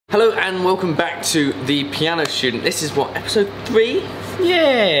Hello and welcome back to The Piano Student. This is what, episode 3?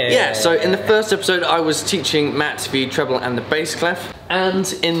 Yeah, so in the first episode I was teaching Matt the treble and the bass clef,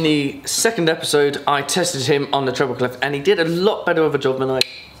 and in the second episode I tested him on the treble clef and he did a lot better of a job than I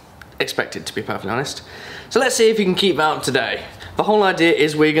expected, to be perfectly honest. So let's see if he can keep that up today. The whole idea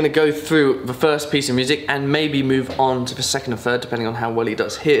is we're going to go through the first piece of music and maybe move on to the second and third depending on how well he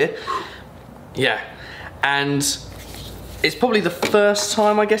does here. Yeah, and it's probably the first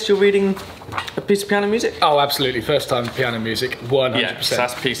time, I guess, you're reading a piece of piano music? Oh, absolutely. First time piano music, 100%. Yeah, so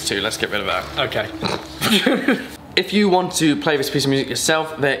that's piece 2. Let's get rid of that. Okay. If you want to play this piece of music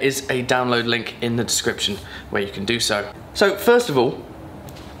yourself, there is a download link in the description where you can do so. So, first of all,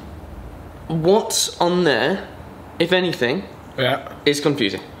 what's on there, if anything, is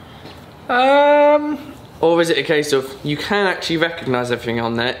confusing? Or is it a case of you can actually recognise everything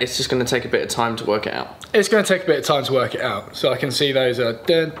on there, it's just going to take a bit of time to work it out? It's going to take a bit of time to work it out. So I can see those are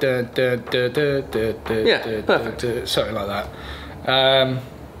perfect. Something like that.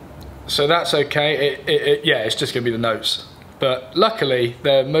 So that's okay. Yeah, it's just going to be the notes. But luckily,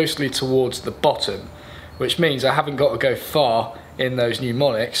 they're mostly towards the bottom, which means I haven't got to go far in those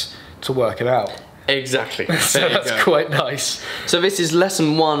mnemonics to work it out. Exactly. So that's quite nice. So this is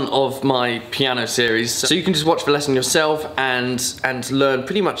lesson 1 of my piano series. So you can just watch the lesson yourself and learn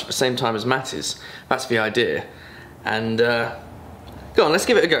pretty much at the same time as Matt is. That's the idea. And go on, let's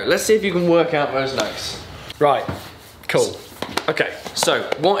give it a go. Let's see if you can work out those notes. Right, cool. Okay, so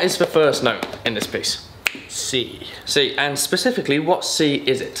what is the first note in this piece? C. C, and specifically, what C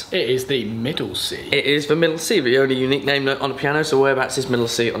is it? It is the middle C. It is the middle C, the only unique name note on the piano, so whereabouts is middle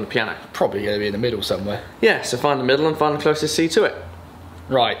C on the piano? Probably going to be in the middle somewhere. Yeah, so find the middle and find the closest C to it.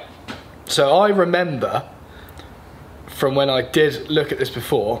 Right, so I remember from when I did look at this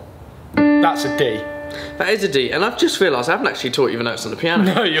before, that's a D. That is a D, and I've just realised I haven't actually taught you the notes on the piano.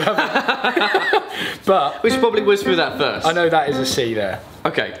 No, you haven't. But we should probably whiz through that first. I know that is a C there.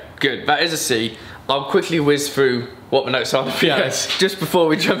 Okay, good, that is a C. I'll quickly whiz through what the notes are on the piano, yes, just before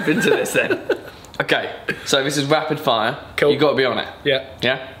we jump into this then. Okay, so this is rapid fire. Cool. You've got to be on it. Yeah.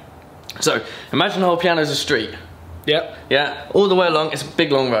 Yeah? So, imagine the whole piano is a street. Yep. Yeah? All the way along, it's a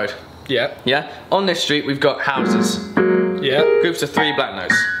big long road. Yeah. Yeah? On this street, we've got houses. Yeah. Groups of 3 black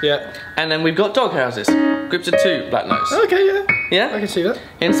notes. Yeah. And then we've got dog houses. Groups of 2 black notes. Okay, yeah. Yeah? I can see that.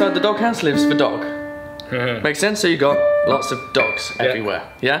 Inside the dog house lives the dog. Makes sense? So you've got lots of dogs everywhere.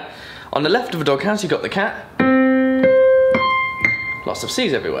 Yeah? On the left of the dog house, you've got the cat. Lots of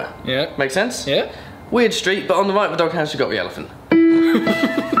C's everywhere. Yeah. Make sense? Yeah. Weird street, but on the right of the dog house, you've got the elephant.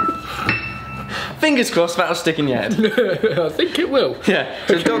 Fingers crossed that'll stick in your head. I think it will. Yeah.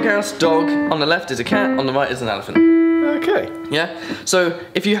 So dog house, dog. On the left is a cat, on the right is an elephant. Okay. Yeah? So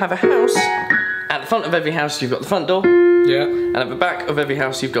if you have a house, at the front of every house, you've got the front door. Yeah. And at the back of every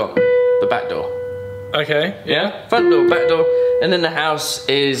house, you've got the back door. Okay. Yeah? Front door, back door. And in the house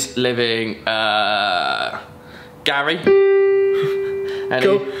is living Gary. And,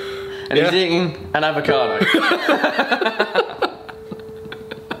 cool. he's eating an avocado.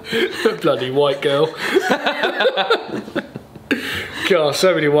 Bloody white girl. God,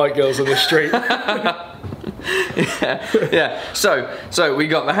 so many white girls on the street. Yeah. So we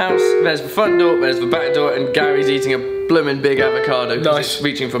got the house, there's the front door, there's the back door, and Gary's eating a blooming big avocado. Nice. It's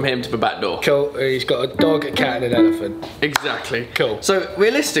reaching from him to the back door. Cool. He's got a dog, a cat, and an elephant. Exactly. Cool. So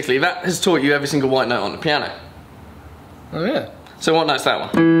realistically, that has taught you every single white note on the piano. Oh yeah. So what note's that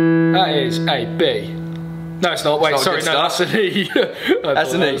one? That is a B. No, it's not. Wait, not sorry, no, that's an E.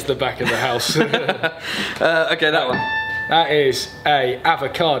 That's an E. That's the back of the house. Okay, that one. That is a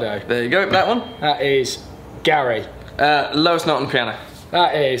avocado. There you go, that one. That is Gary. Lowest note on the piano.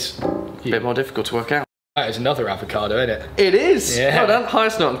 That is A bit more difficult to work out. That is another avocado, isn't it? It is! Yeah. Well done,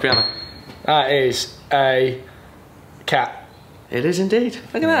 highest note on the piano. That is a cat. It is indeed.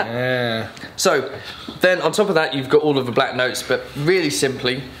 Look at that. Yeah. So, then on top of that, you've got all of the black notes, but really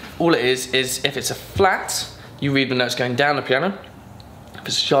simply, all it is if it's a flat, you read the notes going down the piano. If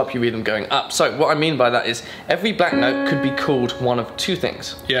it's sharp, you read them going up. So, what I mean by that is, every black note could be called one of 2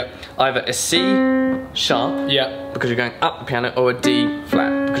 things. Yeah. Either a C sharp, because you're going up the piano, or a D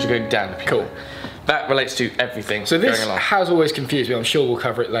flat, because you're going down the piano. Cool. That relates to everything So this going along. has always confused me. I'm sure we'll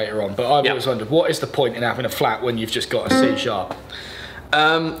cover it later on, but I've always wondered, what is the point in having a flat when you've just got a C sharp?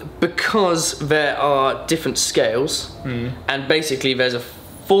 Because there are different scales, and basically there's a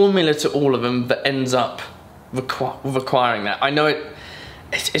formula to all of them that ends up requiring that. I know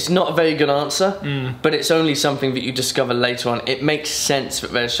it's not a very good answer, but it's only something that you discover later on. It makes sense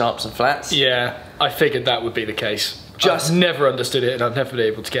that there's sharps and flats. Yeah, I figured that would be the case. Just I've never understood it, and I've never been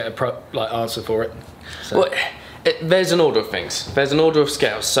able to get a answer for it. So. Well, There's an order of things. There's an order of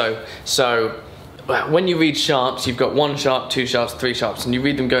scales. So when you read sharps, you've got 1 sharp, 2 sharps, 3 sharps, and you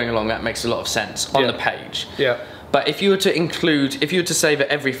read them going along. That makes a lot of sense on the page. Yeah. But if you were to say that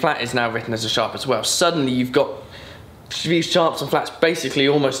every flat is now written as a sharp as well, suddenly you've got these sharps and flats basically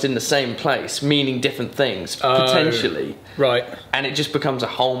almost in the same place, meaning different things, potentially. Right. And it just becomes a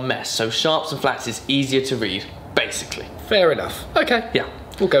whole mess. So sharps and flats is easier to read, basically. Fair enough. Okay. Yeah.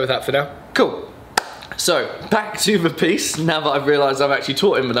 We'll go with that for now. Cool. So, back to the piece, now that I've realised I've actually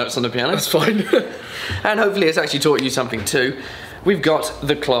taught him the notes on the piano. That's fine. And hopefully it's actually taught you something too. We've got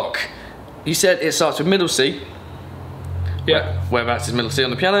the clock. You said it starts with middle C. Yeah. Whereabouts is middle C on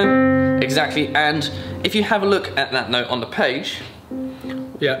the piano? Exactly. And if you have a look at that note on the page,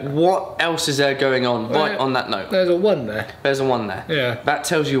 yeah. What else is there going on right on that note? There's a 1 there. There's a 1 there. Yeah. That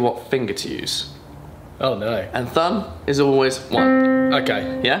tells you what finger to use. Oh no. And thumb is always 1.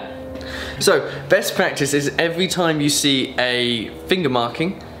 Okay. Yeah? So, best practice is every time you see a finger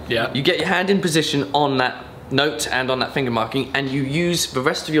marking, you get your hand in position on that note and on that finger marking, and you use the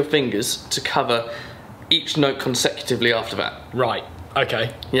rest of your fingers to cover each note consecutively after that. Right.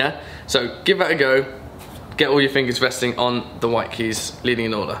 Okay. Yeah? So, give that a go. Get all your fingers resting on the white keys, leading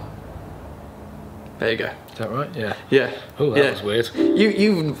in order. There you go. Is that right? Yeah. Yeah. Oh, that was weird.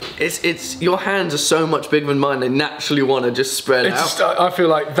 It's your hands are so much bigger than mine. They naturally want to just spread out. I feel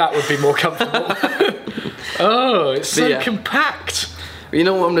like that would be more comfortable. Oh, it's so compact. But you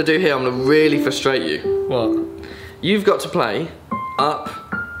know what I'm gonna do here? I'm gonna really frustrate you. What? You've got to play up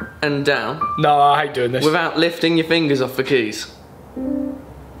and down. No, I hate doing this. Without lifting your fingers off the keys.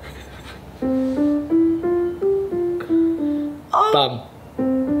 Bum.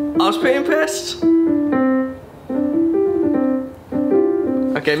 I was pretty impressed.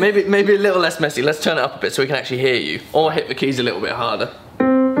 Okay, maybe a little less messy. Let's turn it up a bit so we can actually hear you. Or hit the keys a little bit harder.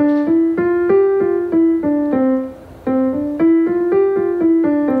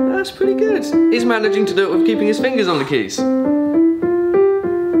 That's pretty good. He's managing to do it with keeping his fingers on the keys.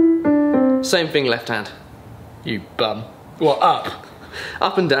 Same thing left hand. You bum. What, up?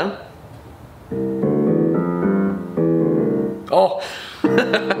 Up and down. Oh.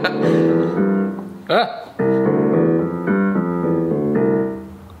 Ah.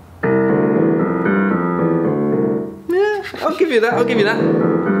 I'll give you that, I'll give you that.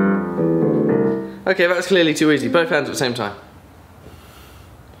 Okay, that was clearly too easy. Both hands at the same time.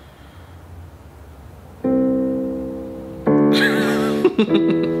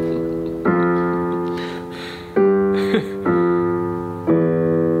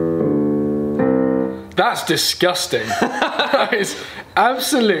 That's disgusting. That is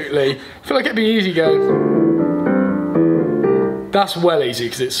absolutely... I feel like it'd be easy going... That's well easy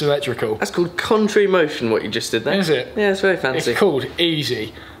because it's symmetrical. That's called contrary motion, what you just did there. Is it? Yeah, it's very fancy. It's called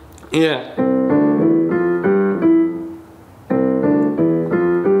easy. Yeah.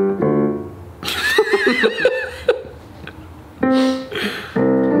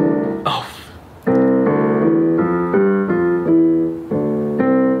 Oh.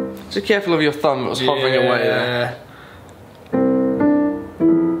 Just careful of your thumb, it was hovering away there.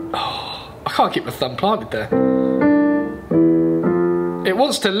 Oh, I can't keep my thumb planted there. It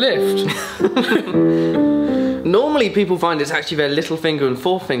wants to lift. Normally people find it's actually their little finger and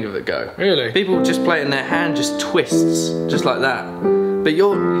forefinger that go. Really? People just play it and their hand just twists, just like that. But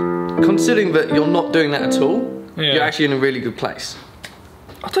you're, considering that you're not doing that at all, you're actually in a really good place.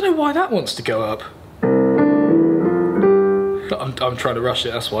 I don't know why that wants to go up. I'm trying to rush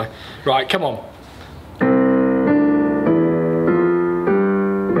it, that's why. Right, come on.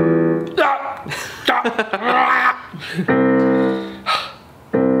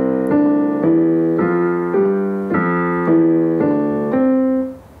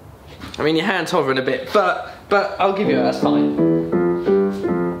 I mean, your hand's hovering a bit, but I'll give you that, that's fine.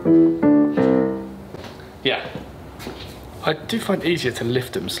 Yeah. I do find it easier to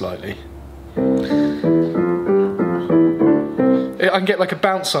lift them slightly. I can get like a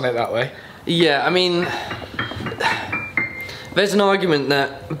bounce on it that way. Yeah, I mean, there's an argument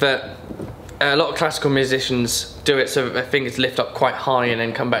that a lot of classical musicians do it so that their fingers lift up quite high and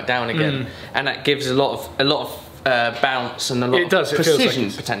then come back down again, and that gives a lot of bounce and a lot of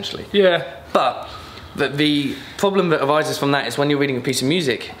precision potentially. Yeah. But the problem that arises from that is when you're reading a piece of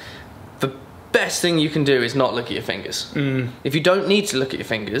music, the best thing you can do is not look at your fingers. If you don't need to look at your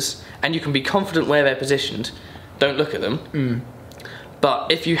fingers and you can be confident where they're positioned, don't look at them.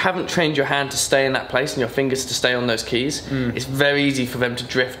 But if you haven't trained your hand to stay in that place and your fingers to stay on those keys, it's very easy for them to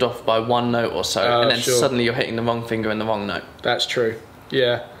drift off by one note or so, and then suddenly you're hitting the wrong finger and the wrong note. That's true.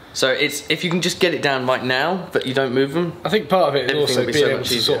 Yeah. So it's, if you can just get it down right now, but you don't move them. I think part of it is also being able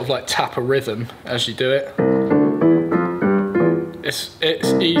to sort of like tap a rhythm as you do it.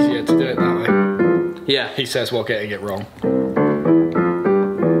 it's easier to do it that way. Yeah. He says while getting it wrong.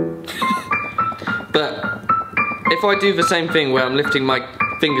 But if I do the same thing where I'm lifting my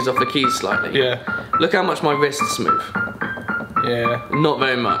fingers off the keys slightly, Yeah. look how much my wrists move. Yeah. Not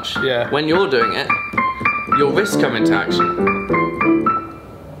very much. Yeah. When you're doing it, your wrists come into action.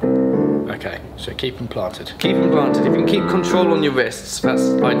 Okay, so keep them planted. Keep them planted. If you can keep control on your wrists, that's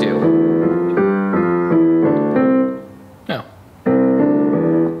ideal. No.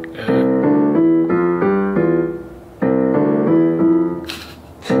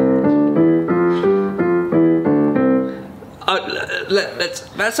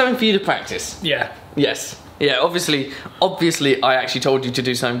 That's something for you to practice. Yeah. Yes. Yeah, obviously I actually told you to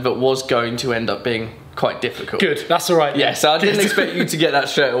do something that was going to end up being quite difficult. Good, that's all right. Yeah, so I didn't expect you to get that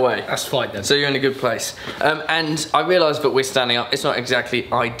straight away. That's fine then. So you're in a good place. And I realise that we're standing up. It's not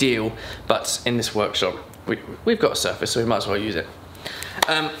exactly ideal, but in this workshop, we've got a surface, so we might as well use it.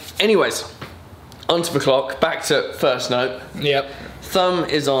 Anyways, onto the clock, back to first note. Yep. Thumb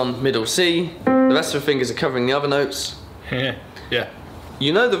is on middle C, the rest of the fingers are covering the other notes. Yeah. Yeah.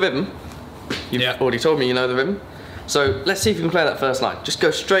 You know the rhythm. You've already told me you know the rhythm. So let's see if you can play that first line. Just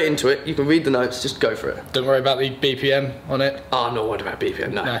go straight into it. You can read the notes, just go for it. Don't worry about the BPM on it. Oh, I'm not worried about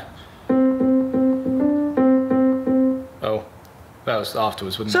BPM, no. Oh, that was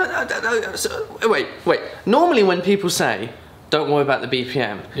afterwards, wasn't it? So, wait. Normally when people say, don't worry about the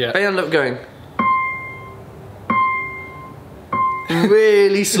BPM, they end up going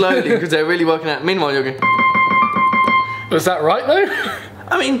really slowly because they're really working out. Meanwhile, you're going... Was that right though?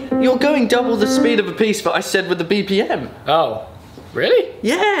 I mean, you're going double the speed of a piece that I said with the BPM. Oh, really?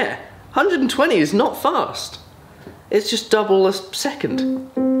 Yeah, 120 is not fast. It's just double a second.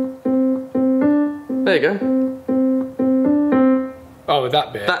 There you go. Oh, with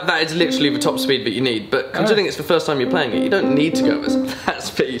that bit? That is literally the top speed that you need, but considering it's the first time you're playing it, you don't need to go at that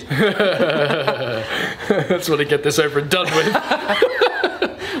speed. That's what I get this over and done with.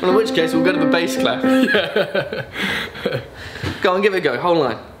 Well, in which case, we'll go to the bass clef. Yeah. Go on, give it a go, whole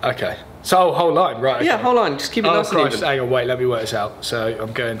line. Okay. So, whole line, right. Okay. Yeah, whole line, just keep it nice and even. Hang on, wait, let me work this out. So,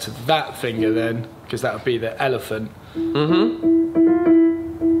 I'm going to that finger then, because that would be the elephant. Mm-hmm.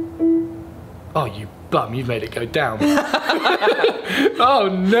 Oh, you bum, you've made it go down. Oh,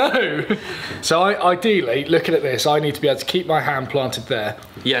 no. So, ideally, looking at this, I need to be able to keep my hand planted there.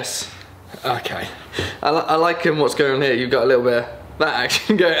 Yes. Okay. I like what's going on here. You've got a little bit of that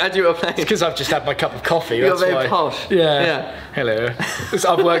action going as you were playing. It's because I've just had my cup of coffee. You're very posh. Yeah. Hello.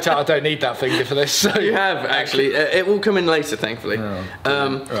 I've worked out I don't need that finger for this. So. You have, actually. It will come in later, thankfully. Oh,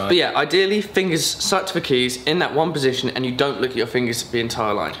 right. But yeah, ideally, fingers stuck to the keys in that one position and you don't look at your fingers the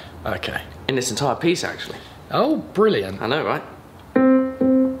entire line. Okay. In this entire piece, actually. Oh, brilliant. I know, right?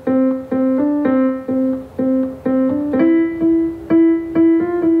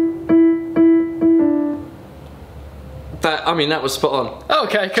 That was spot on. Oh,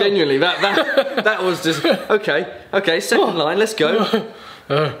 okay, cool. Genuinely, that was just okay. Second line, let's go.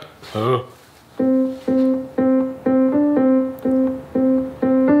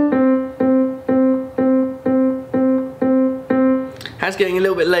 Has getting a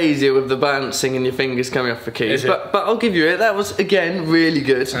little bit lazier with the bouncing and your fingers coming off the keys, but I'll give you it. That was again really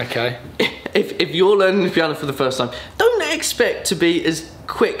good. Okay. If you're learning the piano for the first time, don't expect to be as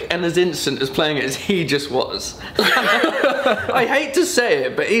quick and as instant as playing it as he just was. I hate to say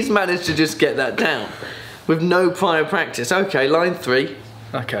it, but he's managed to just get that down with no prior practice. Okay, line 3.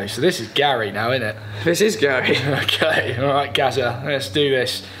 Okay, so this is Gary now, isn't it? This is Gary. Okay, alright Gaza, let's do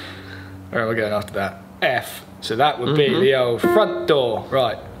this. Where am I going after that? F. So that would be the old front door,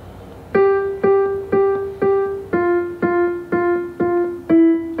 right.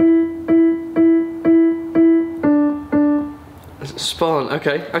 Spawn,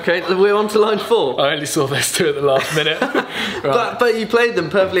 okay, we're on to line 4. I only saw those two at the last minute. Right. But you played them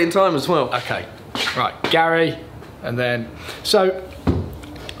perfectly in time as well. Okay, right, Gary, and then, so,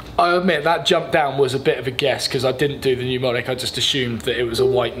 I admit that jump down was a bit of a guess because I didn't do the mnemonic, I just assumed that it was a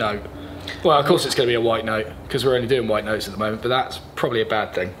white note. Well, of course it's going to be a white note because we're only doing white notes at the moment, but that's probably a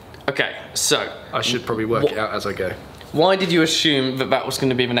bad thing. Okay, so. I should probably work it out as I go. Why did you assume that was going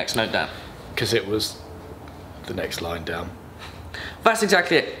to be the next note down? Because it was the next line down. That's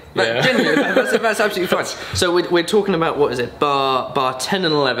exactly it. Genuinely, that's absolutely fine. So we're talking about, what is it, bar 10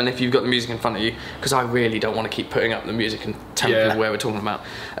 and 11 if you've got the music in front of you, because I really don't want to keep putting up the music and telling people where we're talking about.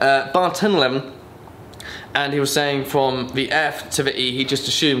 Bar 10 and 11, and he was saying from the F to the E, he just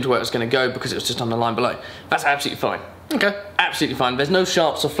assumed where it was going to go because it was just on the line below. That's absolutely fine. Okay. Absolutely fine. There's no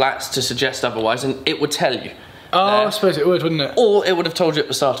sharps or flats to suggest otherwise, and it would tell you. Oh, I suppose it would, wouldn't it? Or it would have told you at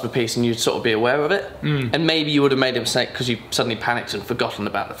the start of a piece and you'd sort of be aware of it. And maybe you would have made a mistake because you suddenly panicked and forgotten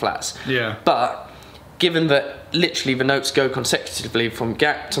about the flats. Yeah. But given that literally the notes go consecutively from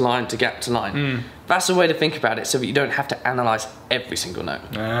gap to line to gap to line, that's a way to think about it so that you don't have to analyse every single note.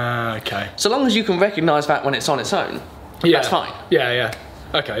 Ah, okay. So long as you can recognise that when it's on its own, that's fine. Yeah, yeah.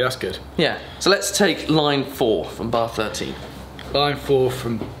 Okay, that's good. Yeah. So let's take line 4 from bar 13. Line 4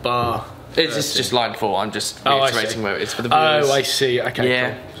 from bar... It's just line 4, I'm just reiterating where it is for the viewers. Oh, I see, okay,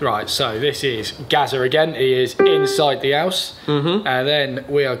 yeah. Cool. Right, so this is Gaza again, he is inside the house, and then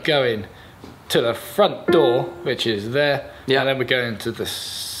we are going to the front door, which is there, and then we're going to the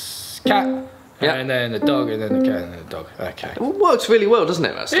cat, and then the dog, and then the cat, and then the dog, okay. It works really well, doesn't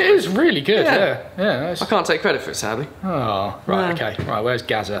it, that story? It is really good, yeah. I can't take credit for it, sadly. Oh, right, okay, right, where's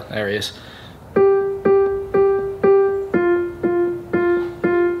Gaza? There he is.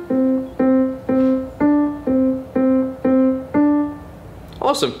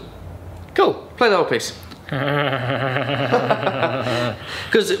 Awesome. Cool. Play the whole piece.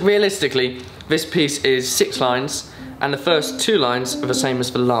 Because realistically, this piece is 6 lines, and the first 2 lines are the same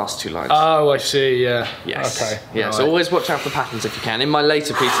as the last 2 lines. Oh, I see, yeah. Yes. Okay. Yeah, right. so always watch out for patterns if you can. In my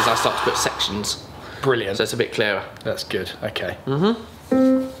later pieces, I start to put sections. Brilliant. So it's a bit clearer. That's good, okay.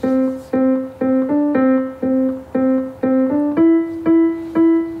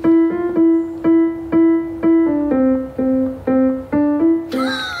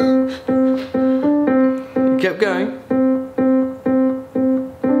 Kept going.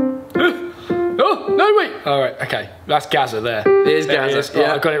 Oh, no, wait. All right, okay. That's Gaza there. It is Gaza,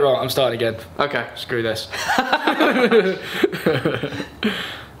 yeah. Oh, I got it wrong. I'm starting again. Okay. Screw this.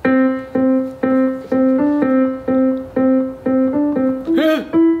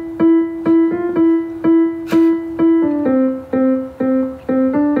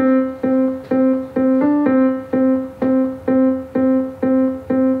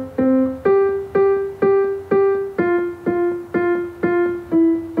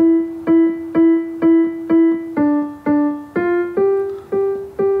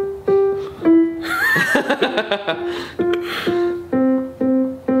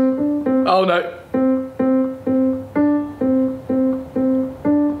 Oh no.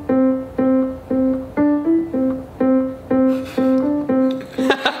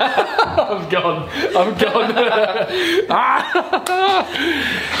 I'm gone. I'm gone.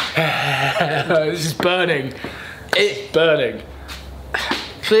 This is burning. It's burning.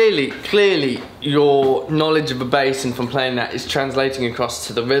 Clearly, your knowledge of the bass and from playing that is translating across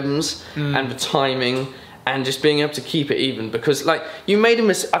to the rhythms and the timing and just being able to keep it even. Because, like, you made a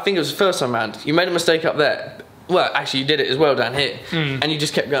mistake, I think it was the first time round, you made a mistake up there. Well, actually, you did it as well down here, and you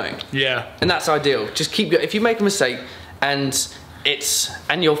just kept going. Yeah. And that's ideal. Just keep going. If you make a mistake and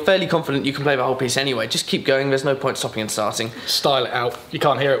you're fairly confident you can play the whole piece anyway, just keep going. There's no point stopping and starting. Style it out. You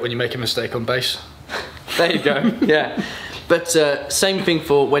can't hear it when you make a mistake on bass. There you go. Yeah. But same thing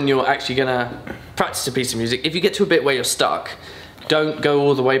for when you're actually gonna practice a piece of music. If you get to a bit where you're stuck, don't go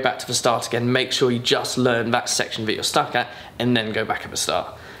all the way back to the start again. Make sure you just learn that section that you're stuck at and then go back at the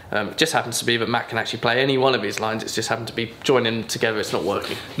start. It just happens to be that Matt can actually play any one of these lines. It's just happened to be joining together. It's not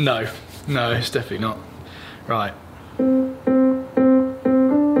working. No, it's definitely not. Right.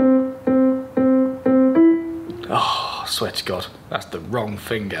 Oh, I swear to God, that's the wrong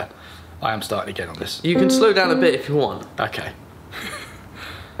finger. I am starting again on this. You can slow down a bit if you want. Okay.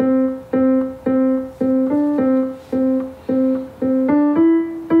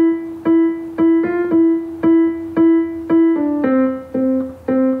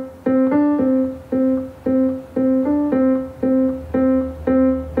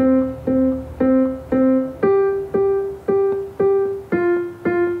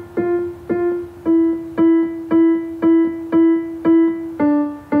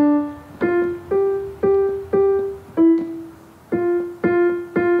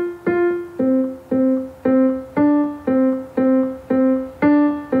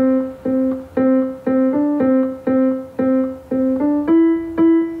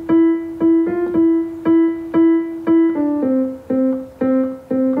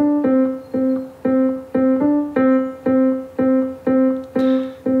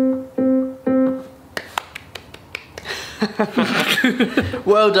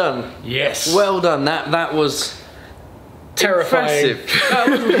 Well done. Yes. Well done. That was terrifying. Impressive. That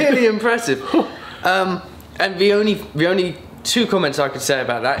was really impressive. And the only 2 comments I could say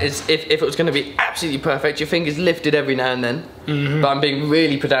about that is if it was going to be absolutely perfect, your fingers lifted every now and then, but I'm being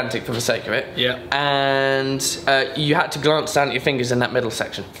really pedantic for the sake of it. Yeah. And you had to glance down at your fingers in that middle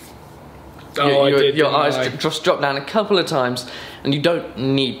section. Oh, I did. Your eyes just dropped down a couple of times, and you don't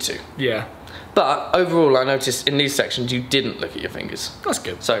need to. Yeah. But overall, I noticed in these sections you didn't look at your fingers. That's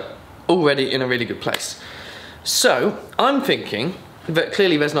good. So already in a really good place. So I'm thinking that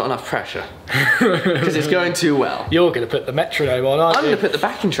clearly there's not enough pressure because it's going too well. You're going to put the metronome on, aren't you? I'm going to put the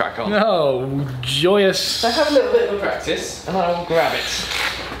backing track on. Oh, joyous. So have a little bit of a practice and I will grab it.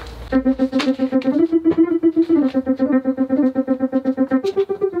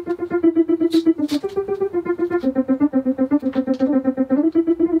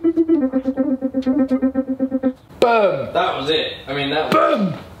 Boom! That was it. I mean, that was...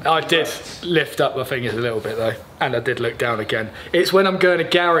 Boom! I did lift up my fingers a little bit though, and I did look down again. It's when I'm going to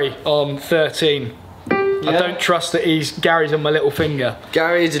Gary on 13. I don't trust that Gary's on my little finger.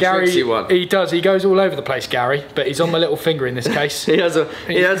 Gary is a tricksy one. He does. He goes all over the place, Gary, but he's on my little finger in this case. he has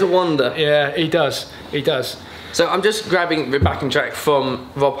a wonder. Yeah, he does. He does. So I'm just grabbing the backing track from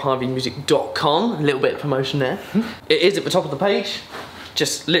robharveymusic.com. A little bit of promotion there. It is at the top of the page.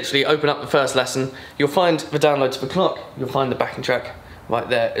 Just literally open up the first lesson. You'll find the download to the clock. You'll find the backing track right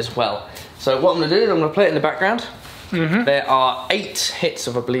there as well. So what I'm going to do is I'm going to play it in the background. There are 8 hits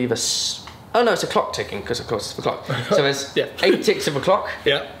of, I believe, oh no, it's a clock ticking, because of course it's the clock. So there's 8 ticks of a clock,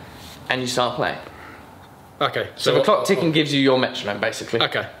 and you start playing. Okay. So the clock ticking gives you your metronome, basically.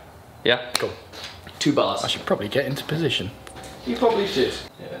 Okay. Yeah? Cool. 2 bars. I should probably get into position. You probably should.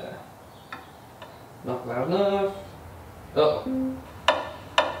 Yeah. Not loud enough. Oh.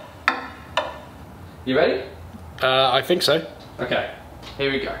 You ready? I think so. Okay.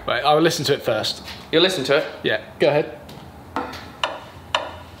 Here we go. Right, I'll listen to it first. You'll listen to it? Yeah. Go ahead.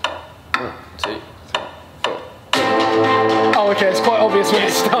 1, 2, 3, 4. Oh, okay, it's quite obvious when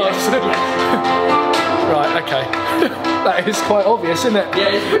it starts. Right, okay. That is quite obvious, isn't it? Yeah,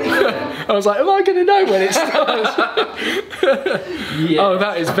 it's pretty good. I was like, am I going to know when it starts? Oh,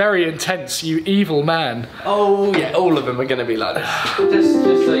 that is very intense, you evil man. Oh, yeah, all of them are going to be like this.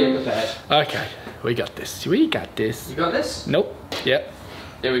 Just so you're prepared. Okay, we got this. We got this. You got this? Nope. Yep.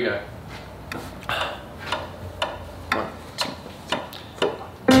 Here we go. 1, 2, 3,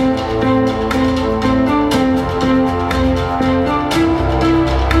 4.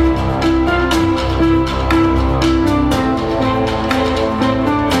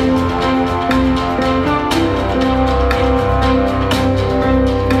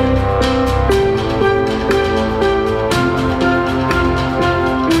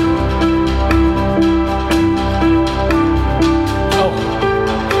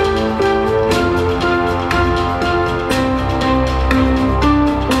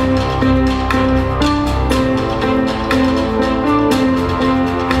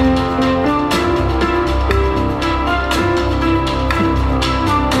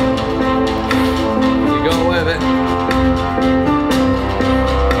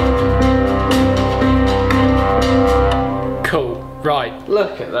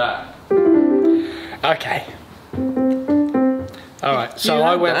 Look at that. Okay. Alright, so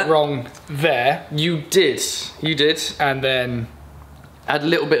I went wrong there. You did. You did. And then had a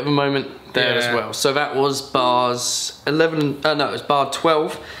little bit of a moment there as well. So that was bars 11, no, it was bar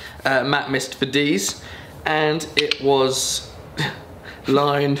 12. Matt missed for D's. And it was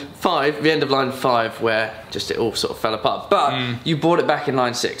line 5, the end of line 5, where just it all sort of fell apart. But you brought it back in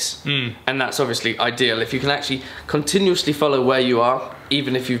line 6. And that's obviously ideal. If you can actually continuously follow where you are,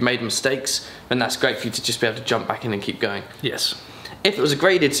 even if you've made mistakes, then that's great for you to just be able to jump back in and keep going. Yes. If it was a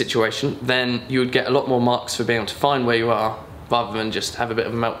graded situation, then you would get a lot more marks for being able to find where you are, rather than just have a bit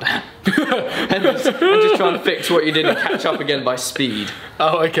of a meltdown. and just trying to fix what you did and catch up again by speed.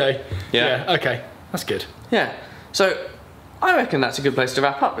 Oh, okay. Yeah. Okay. That's good. Yeah. So, I reckon that's a good place to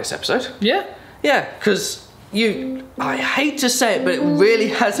wrap up this episode. Yeah? Yeah, because I hate to say it, but it really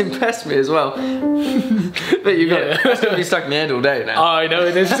has impressed me as well. But you've got it's going to be stuck in the end all day now. I know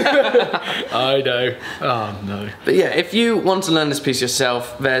it is. I know. Oh, no. But yeah, if you want to learn this piece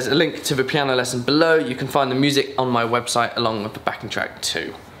yourself, there's a link to the piano lesson below. You can find the music on my website along with the backing track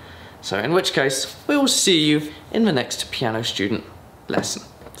too. So in which case, we will see you in the next piano student lesson.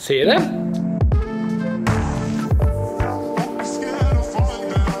 See you then.